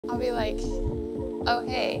I'll be like, oh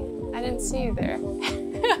hey, I didn't see you there.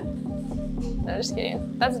 No, just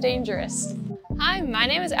kidding. That's dangerous. Hi, my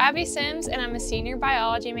name is Abby Sims and I'm a senior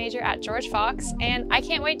biology major at George Fox, and I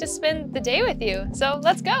can't wait to spend the day with you. So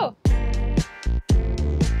let's go.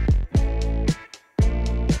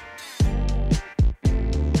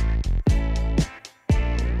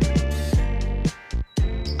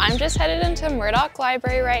 I'm just headed into Murdock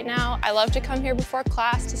Library right now. I love to come here before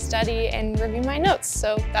class to study and review my notes,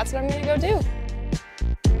 so that's what I'm gonna go do.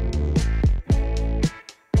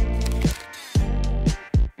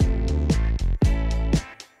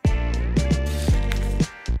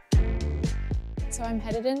 So I'm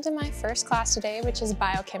headed into my first class today, which is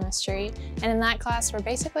biochemistry. And in that class, we're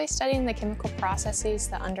basically studying the chemical processes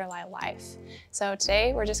that underlie life. So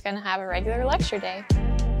today, we're just gonna have a regular lecture day.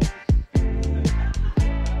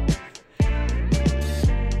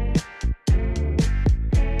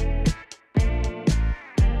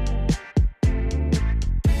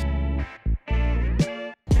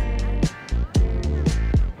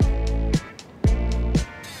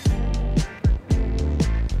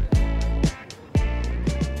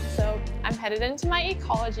 Headed into my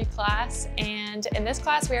ecology class, and in this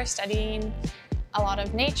class we are studying a lot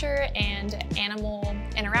of nature and animal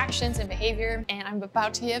interactions and behavior, and I'm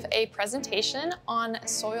about to give a presentation on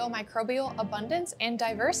soil microbial abundance and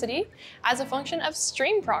diversity as a function of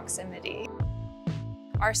stream proximity.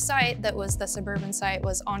 Our site, that was the suburban site,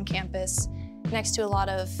 was on campus next to a lot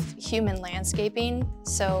of human landscaping,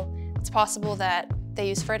 so it's possible that they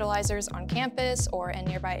use fertilizers on campus or in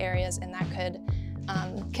nearby areas, and that could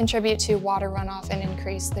contribute to water runoff and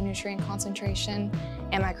increase the nutrient concentration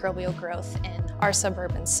and microbial growth in our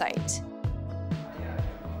suburban site.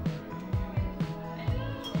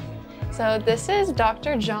 So this is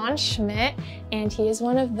Dr. John Schmidt, and he is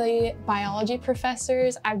one of the biology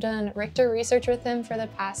professors. I've done Richter research with him for the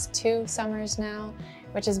past 2 summers now,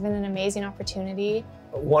 which has been an amazing opportunity.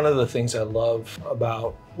 One of the things I love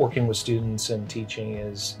about working with students and teaching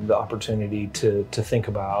is the opportunity to think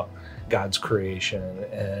about God's creation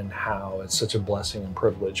and how it's such a blessing and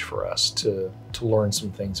privilege for us to learn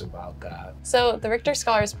some things about that. So the Richter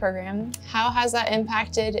Scholars Program, how has that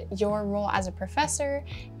impacted your role as a professor,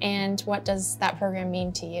 and what does that program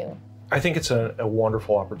mean to you? I think it's a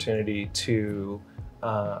wonderful opportunity to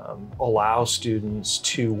allow students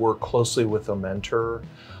to work closely with a mentor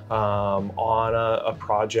on a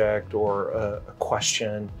project or a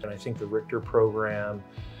question. And I think the Richter program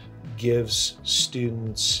gives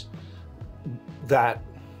students that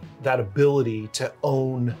ability to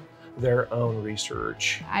own their own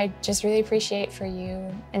research. I just really appreciate for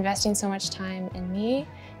you investing so much time in me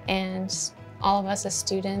and all of us as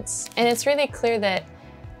students. And it's really clear that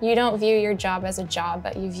you don't view your job as a job,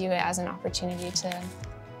 but you view it as an opportunity to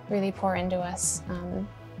really pour into us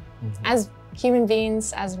as human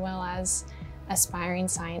beings as well as aspiring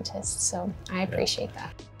scientists. So I appreciate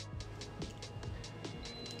that.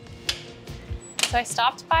 So I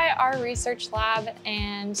stopped by our research lab,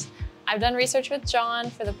 and I've done research with John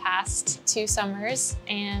for the past 2 summers.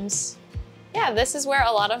 And yeah, this is where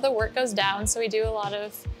a lot of the work goes down. So we do a lot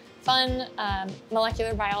of fun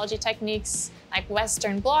molecular biology techniques like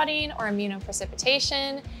Western blotting or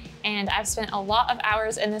immunoprecipitation. And I've spent a lot of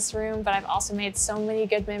hours in this room, but I've also made so many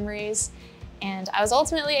good memories. And I was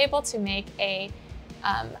ultimately able to make a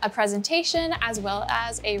presentation as well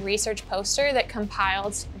as a research poster that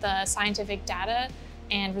compiled the scientific data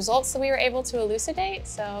and results that we were able to elucidate.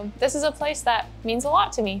 So this is a place that means a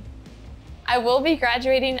lot to me. I will be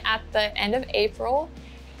graduating at the end of April,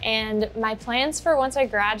 and my plans for once I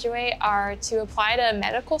graduate are to apply to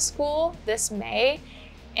medical school this May,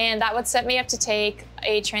 and that would set me up to take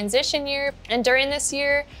a transition year. And during this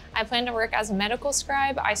year, I plan to work as a medical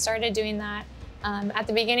scribe. I started doing that at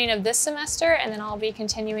the beginning of this semester, and then I'll be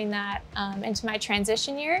continuing that into my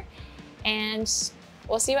transition year. And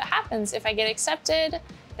we'll see what happens. If I get accepted,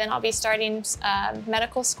 then I'll be starting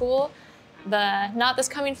medical school, not this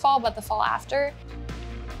coming fall, but the fall after.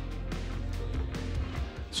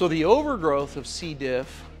 So the overgrowth of C.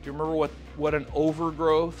 diff, do you remember what an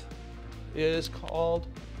overgrowth is called?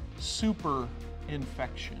 Super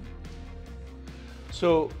infection.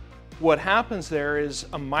 So what happens there is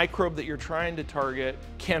a microbe that you're trying to target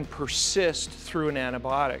can persist through an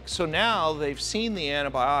antibiotic. So now they've seen the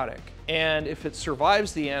antibiotic, and if it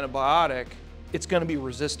survives the antibiotic, it's going to be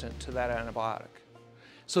resistant to that antibiotic.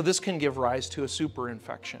 So this can give rise to a super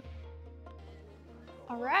infection.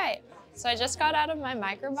 All right. So I just got out of my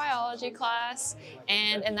microbiology class,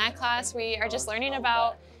 and in that class we are just learning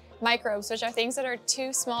about microbes, which are things that are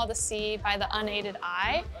too small to see by the unaided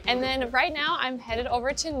eye. And then right now I'm headed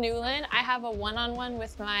over to Newland. I have a one-on-one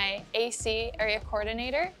with my AC area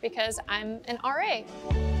coordinator because I'm an RA.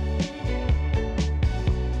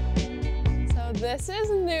 So this is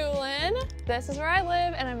Newland. This is where I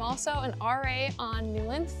live, and I'm also an RA on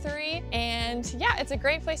Newland 3. And yeah, it's a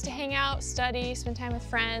great place to hang out, study, spend time with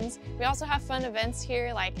friends. We also have fun events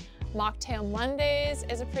here, like Mocktail Mondays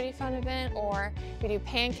is a pretty fun event, or we do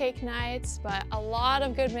pancake nights, but a lot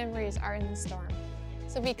of good memories are in the storm.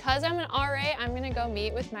 So because I'm an RA, I'm gonna go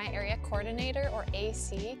meet with my area coordinator, or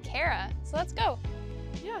AC, Kara. So let's go.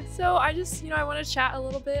 Yeah, so I just, I want to chat a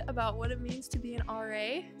little bit about what it means to be an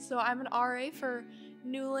RA. So I'm an RA for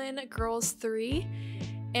Newland Girls 3,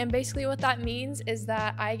 and basically what that means is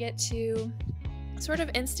that I get to sort of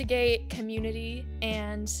instigate community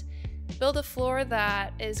and build a floor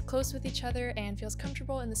that is close with each other and feels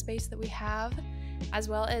comfortable in the space that we have, as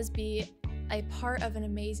well as be a part of an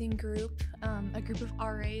amazing group, a group of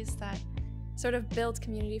RAs that sort of builds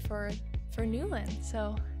community for Newland.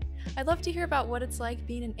 So I'd love to hear about what it's like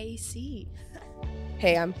being an AC.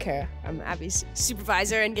 Hey, I'm Kara. I'm Abby's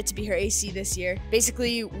supervisor and get to be her AC this year.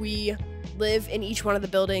 Basically, we live in each one of the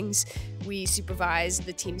buildings. We supervise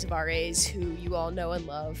the teams of RAs who you all know and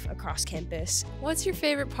love across campus. What's your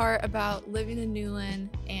favorite part about living in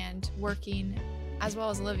Newland and working as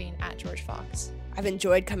well as living at George Fox? I've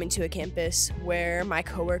enjoyed coming to a campus where my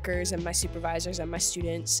coworkers and my supervisors and my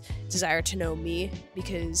students desire to know me,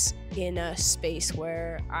 because in a space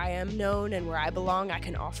where I am known and where I belong, I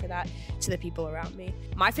can offer that to the people around me.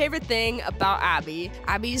 My favorite thing about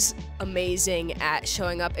Abby's amazing at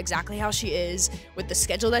showing up exactly how she is with the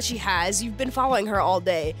schedule that she has. You've been following her all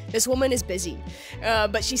day. This woman is busy,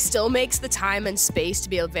 but she still makes the time and space to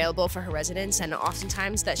be available for her residents, and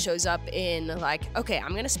oftentimes that shows up in like, okay,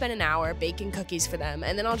 I'm gonna spend an hour baking cookies for them,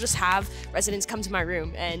 and then I'll just have residents come to my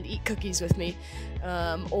room and eat cookies with me,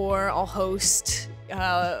 or I'll host.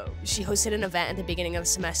 She hosted an event at the beginning of the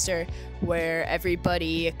semester where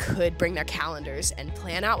everybody could bring their calendars and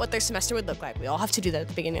plan out what their semester would look like. We all have to do that at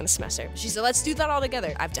the beginning of the semester. She said, let's do that all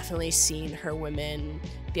together. I've definitely seen her women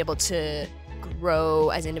be able to grow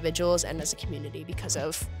as individuals and as a community because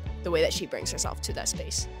of the way that she brings herself to that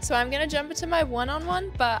space. So I'm gonna jump into my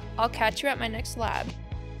one-on-one, but I'll catch you at my next lab.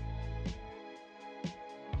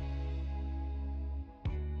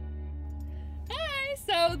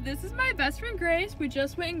 So this is my best friend Grace. We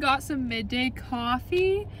just went and got some midday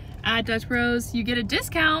coffee at Dutch Bros. You get a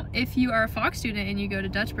discount if you are a Fox student and you go to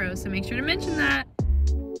Dutch Bros, so make sure to mention that.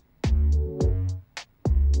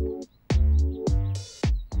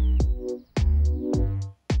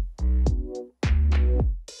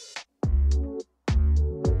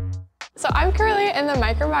 So I'm currently in the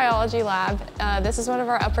Microbiology Lab. This is one of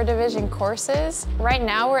our upper division courses. Right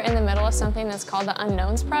now we're in the middle of something that's called the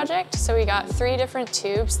Unknowns Project. So we got 3 different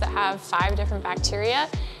tubes that have 5 different bacteria,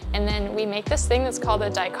 and then we make this thing that's called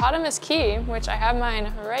a dichotomous key, which I have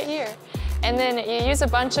mine right here. And then you use a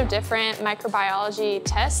bunch of different microbiology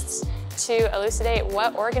tests to elucidate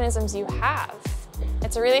what organisms you have.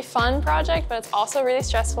 It's a really fun project, but it's also really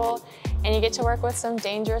stressful, and you get to work with some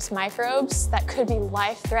dangerous microbes that could be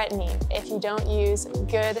life-threatening if you don't use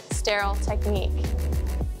good sterile technique.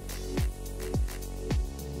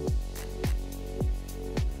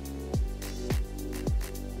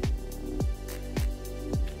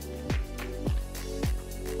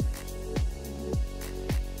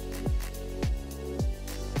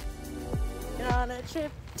 On a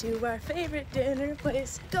trip to our favorite dinner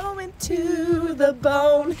place, going to the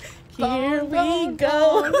bone. Here we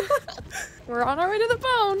go. We're on our way to the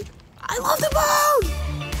bone. I love the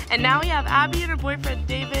bone! And now we have Abby and her boyfriend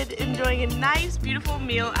David enjoying a nice, beautiful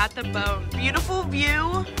meal at the Bone. Beautiful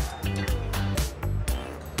view.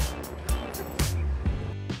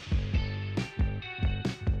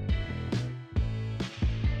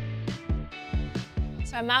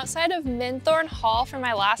 So I'm outside of Minthorn Hall for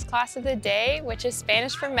my last class of the day, which is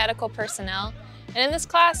Spanish for medical personnel. And in this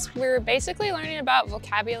class, we're basically learning about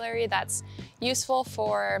vocabulary that's useful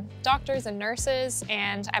for doctors and nurses,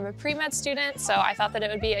 and I'm a pre-med student, so I thought that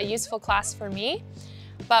it would be a useful class for me.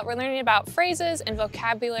 But we're learning about phrases and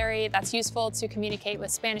vocabulary that's useful to communicate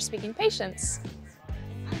with Spanish-speaking patients.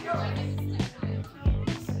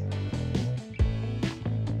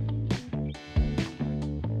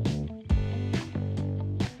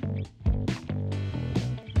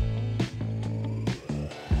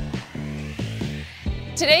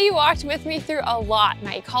 today you walked with me through a lot.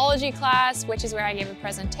 My ecology class, which is where I gave a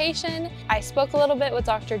presentation. I spoke a little bit with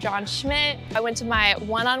Dr. John Schmidt. I went to my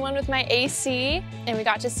one-on-one with my AC, and we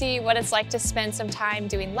got to see what it's like to spend some time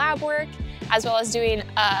doing lab work, as well as doing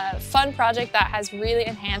a fun project that has really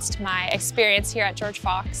enhanced my experience here at George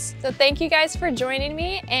Fox. So thank you guys for joining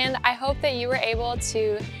me, and I hope that you were able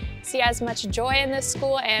to see as much joy in this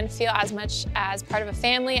school and feel as much as part of a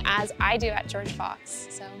family as I do at George Fox.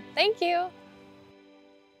 So thank you.